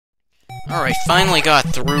Alright, finally got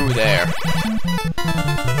through there.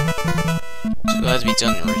 So glad to be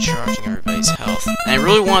done recharging everybody's health. And I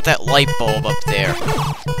really want that light bulb up there.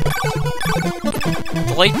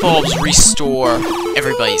 The light bulbs restore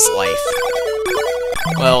everybody's life.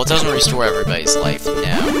 Well, it doesn't restore everybody's life,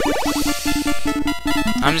 no.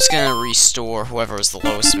 I'm just gonna restore whoever was the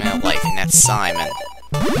lowest amount of life, and that's Simon.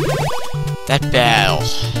 That battle.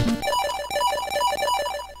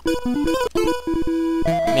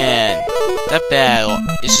 Man, that battle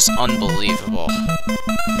is just unbelievable.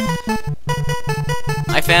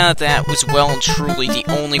 I found that was well and truly the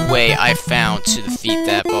only way I found to defeat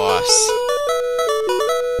that boss.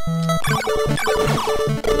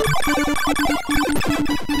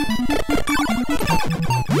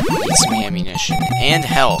 Need some ammunition and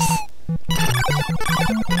health.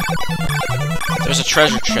 There's a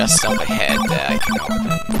treasure chest up ahead that I can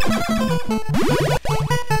open.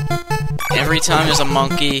 Every time there's a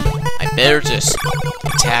monkey, I better just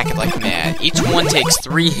attack it like mad. Each one takes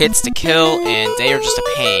 3 hits to kill, and they are just a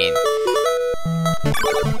pain.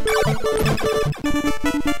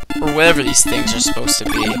 Or whatever these things are supposed to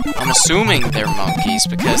be. I'm assuming they're monkeys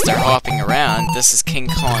because they're hopping around. This is King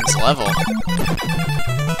Kong's level.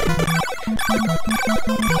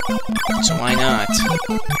 So why not?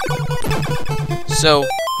 So,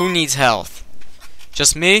 who needs health?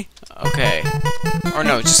 Just me? Okay. Or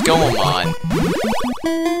no, just Goemon.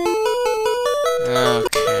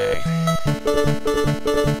 Okay.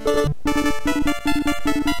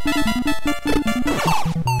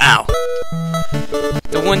 Ow.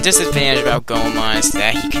 The one disadvantage about Goemon is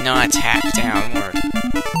that he cannot attack downward.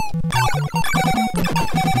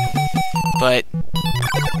 But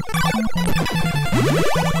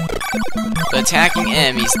attacking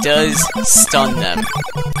enemies does stun them,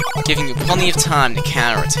 giving you plenty of time to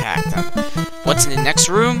counterattack them. What's in the next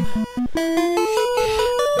room?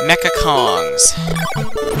 Mecha Kongs.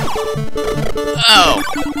 Oh!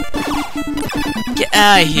 Get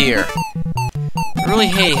out of here! I really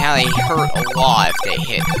hate how they hurt a lot if they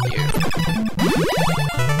hit you.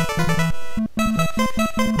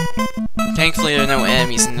 Thankfully there are no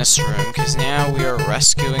enemies in this room, because now we are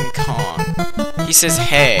rescuing Kong. He says,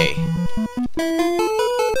 hey.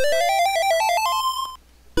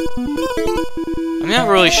 I'm not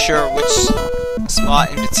really sure which spot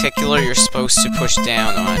in particular you're supposed to push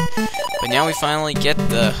down on, but now we finally get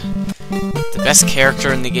the best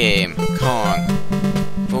character in the game, Kong.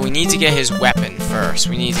 But we need to get his weapon first.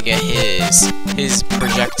 We need to get his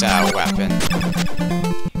projectile weapon.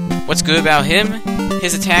 What's good about him?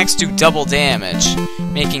 His attacks do double damage,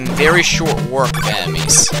 making very short work of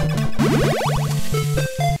enemies.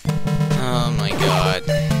 Oh my god.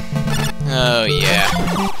 Oh yeah.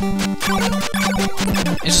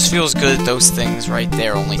 It just feels good that those things right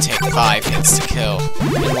there only take 5 hits to kill.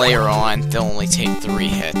 And later on, they'll only take 3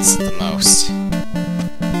 hits at the most.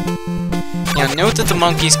 Now note that the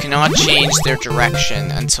monkeys cannot change their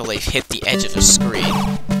direction until they've hit the edge of the screen.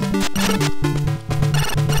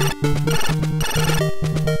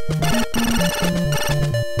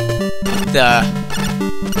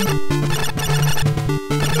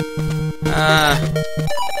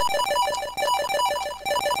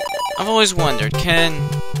 I've always wondered,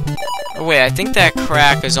 oh wait, I think that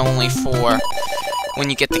crack is only for when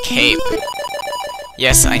you get the cape.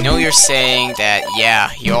 Yes, I know you're saying that, yeah,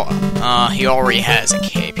 he already has a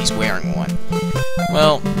cape, he's wearing one.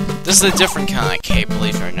 Well, this is a different kind of cape,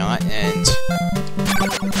 believe it or not, and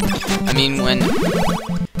I mean, when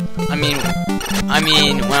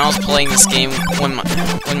I was playing this game, when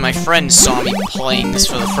my friends saw me playing this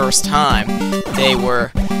for the first time, they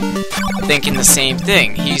were thinking the same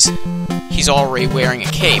thing. He's already wearing a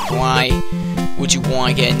cape. Why would you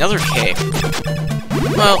want to get another cape?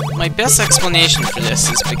 Well, my best explanation for this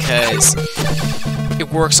is because it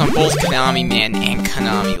works on both Konami Man and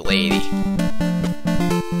Konami Lady.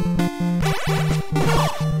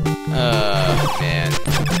 Man.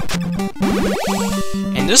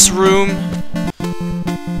 In this room...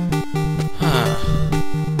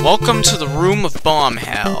 Welcome to the room of bomb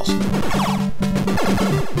hell.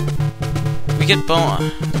 We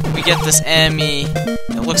get this enemy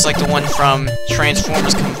that looks like the one from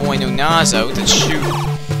Transformers Convoy no Nazo that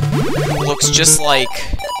who looks just like...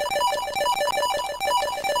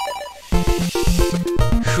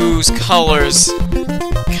 whose colors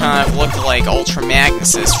kind of look like Ultra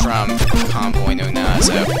Magnuses from Convoy no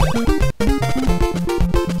Nazo.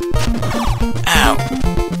 Ow!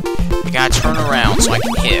 I gotta turn around so I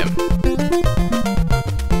can hit him.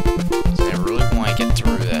 I really want to get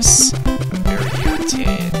through this. I'm very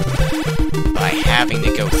irritated by having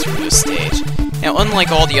to go through this stage. Now,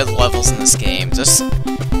 unlike all the other levels in this game, this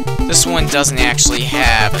This one doesn't actually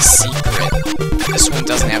have a secret. This one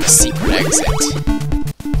doesn't have a secret exit.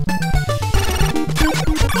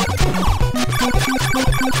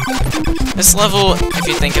 This level, if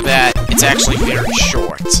you think of that, it's actually very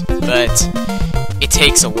short, but it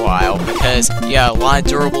takes a while because you got a lot of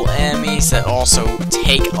durable enemies that also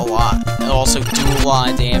take a lot, that also do a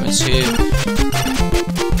lot of damage too.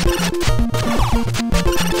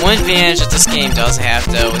 One advantage that this game does have,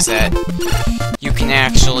 though, is that you can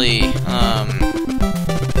actually,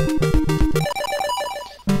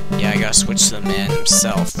 yeah, I gotta switch to the man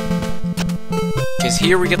himself. Because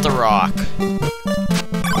here we get the rock.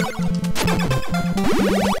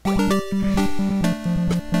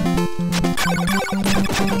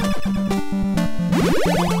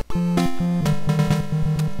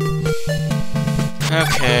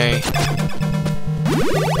 Okay.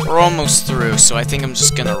 We're almost through, so I think I'm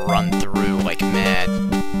just gonna run through like mad.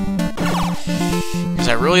 Because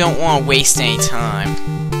I really don't want to waste any time.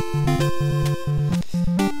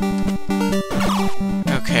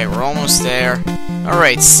 Okay, we're almost there.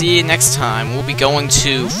 Alright, see you next time. We'll be going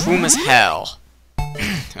to Fuuma's Hell.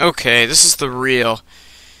 Okay, this is the real...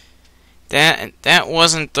 That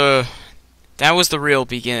was the real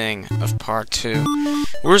beginning of part 2.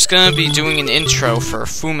 We're just gonna be doing an intro for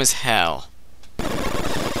Fuuma's Hell.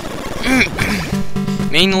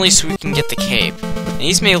 Mainly so we can get the cape. And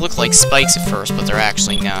these may look like spikes at first, but they're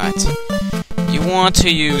actually not. You want to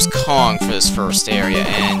use Kong for this first area,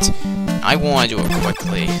 and I want to do it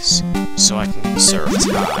quickly, so I can conserve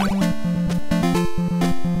time.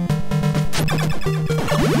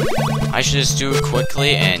 I should just do it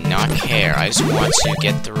quickly and not care. I just want to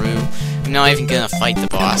get through. I'm not even gonna fight the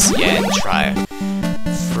boss yet and try to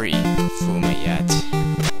free Fuuma yet.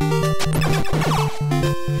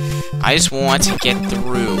 I just want to get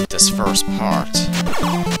through this first part.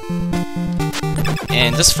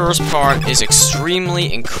 And this first part is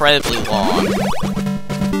extremely, incredibly long.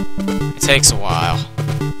 It takes a while.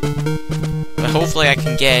 But hopefully I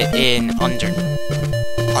can get it in under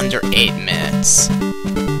 8 minutes.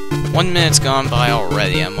 1 minute's gone by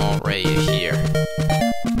already, I'm already here.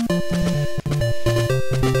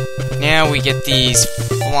 Now we get these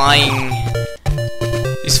flying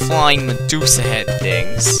Medusa head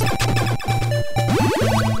things.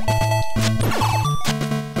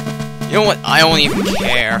 You know what? I don't even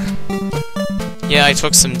care. Yeah, I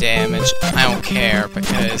took some damage. I don't care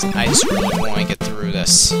because I just really want to get through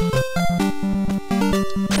this.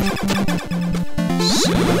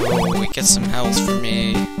 So we get some health for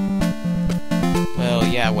me. Well,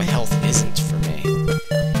 yeah, what health isn't for me.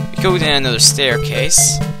 We go down another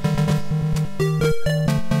staircase.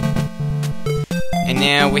 And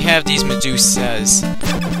now we have these Medusas.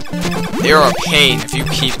 They are a pain if you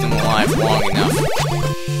keep them alive long enough.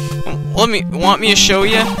 Want me to show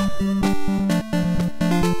you?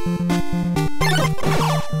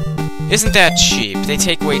 Isn't that cheap? They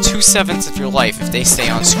take away 2/7 of your life if they stay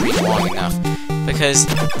on screen long enough. Because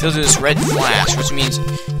they'll do this red flash, which means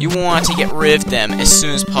you want to get rid of them as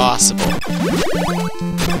soon as possible.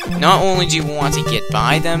 Not only do you want to get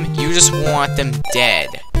by them, you just want them dead.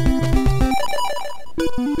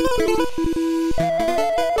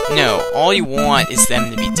 No, all you want is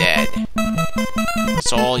them to be dead.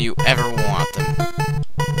 That's all you ever want them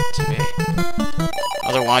to be.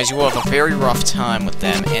 Otherwise, you will have a very rough time with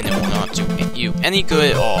them, and it will not do you any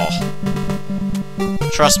good at all.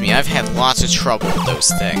 Trust me, I've had lots of trouble with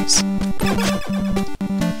those things.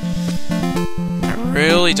 I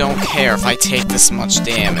really don't care if I take this much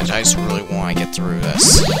damage, I just really want to get through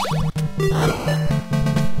this.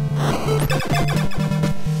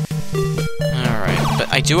 Alright, but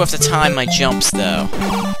I do have to time my jumps, though.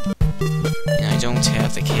 And I don't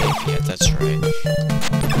have the cape yet, that's right.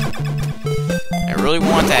 I really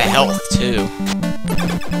want that health, too.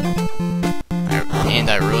 And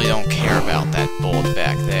I really don't care about that bullet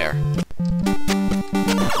back there.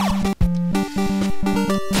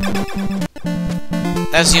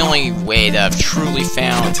 That's the only way that I've truly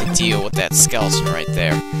found to deal with that skeleton right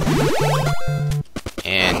there.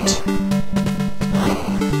 And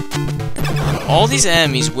all these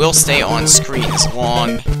enemies will stay on screen as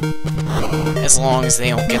long as they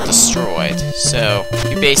don't get destroyed. So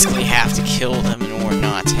you basically have to kill them in order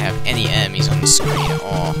not to have any enemies on the screen at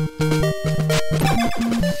all.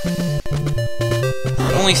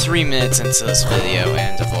 Only 3 minutes into this video,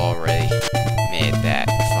 and I've already made that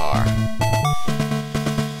far.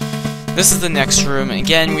 This is the next room, and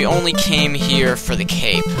again, we only came here for the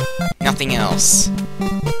cape. Nothing else.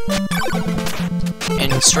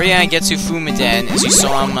 And straight out of Getsu Fuuma Den, as you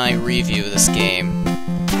saw in my review of this game,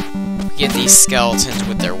 we get these skeletons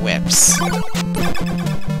with their whips.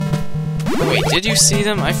 Wait, did you see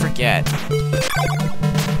them? I forget.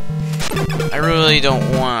 I really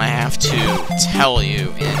don't want to have to tell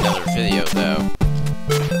you in another video, though.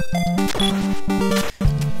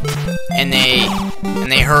 And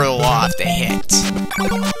they hurt a lot if they hit.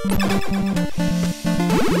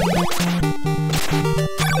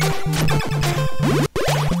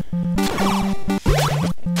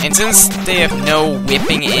 And since they have no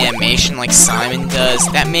whipping animation like Simon does,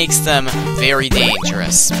 that makes them very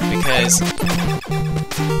dangerous, because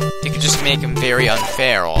they could just make them very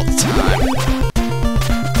unfair all the time.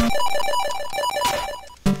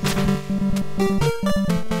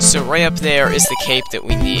 So right up there is the cape that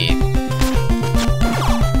we need.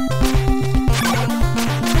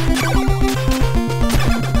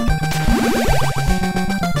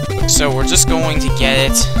 So we're just going to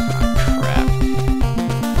get it. Oh, crap.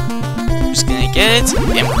 We're just gonna get it,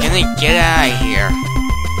 and we're gonna get out of here.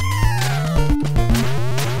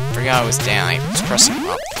 Forgot I was down. I was pressing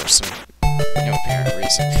up for some no apparent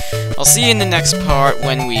reason. I'll see you in the next part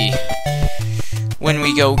when we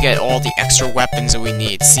go get all the extra weapons that we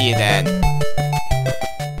need. See you then.